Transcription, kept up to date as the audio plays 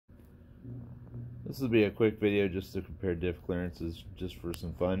This will be a quick video just to compare diff clearances, just for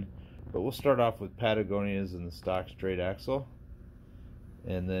some fun. But we'll start off with Patagonia's and the stock straight axle,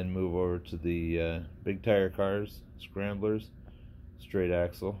 and then move over to the big tire cars, Scramblers, straight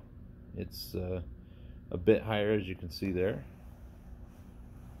axle. It's a bit higher, as you can see there.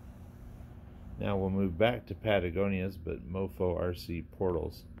 Now we'll move back to Patagonia's, but Mofo RC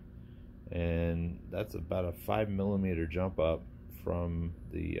portals, and that's about a 5mm jump up from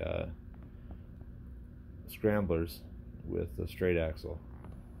the Scramblers with the straight axle.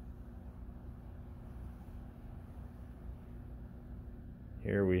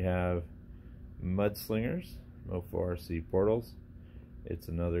 Here we have Mudslingers, Mofo RC portals. It's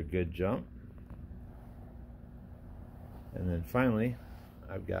another good jump. And then finally,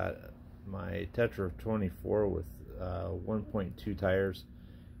 I've got my Tetra 24 with 1.2 tires,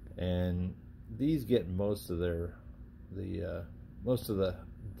 and these get most of the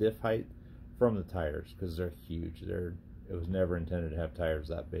diff height from the tires because they're huge. It was never intended to have tires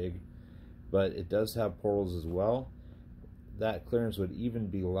that big, but it does have portals as well. That clearance would even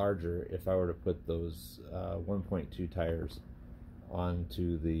be larger if I were to put those 1.2 tires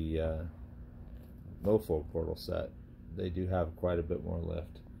onto the Mofo portal set. They do have quite a bit more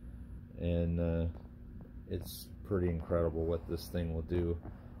lift, and it's pretty incredible what this thing will do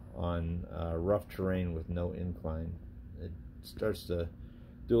on rough terrain with no incline. It starts to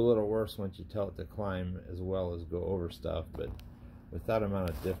do a little worse once you tell it to climb as well as go over stuff, but with that amount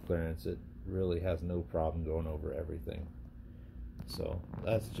of diff clearance, it really has no problem going over everything. So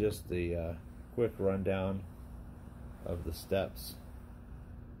that's just the quick rundown of the steps.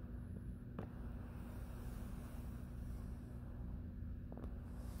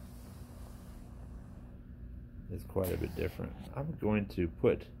 It's quite a bit different. I'm going to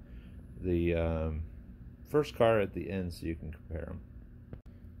put the first car at the end so you can compare them.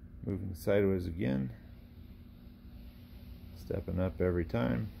 Moving sideways again, stepping up every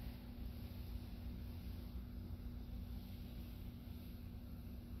time.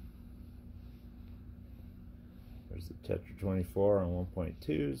 There's the Tetra 24 on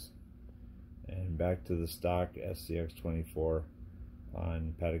 1.2s, and back to the stock SCX 24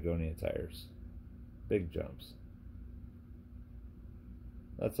 on Patagonia tires. Big jumps.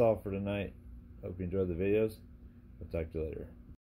 That's all for tonight. Hope you enjoyed the videos. I'll talk to you later.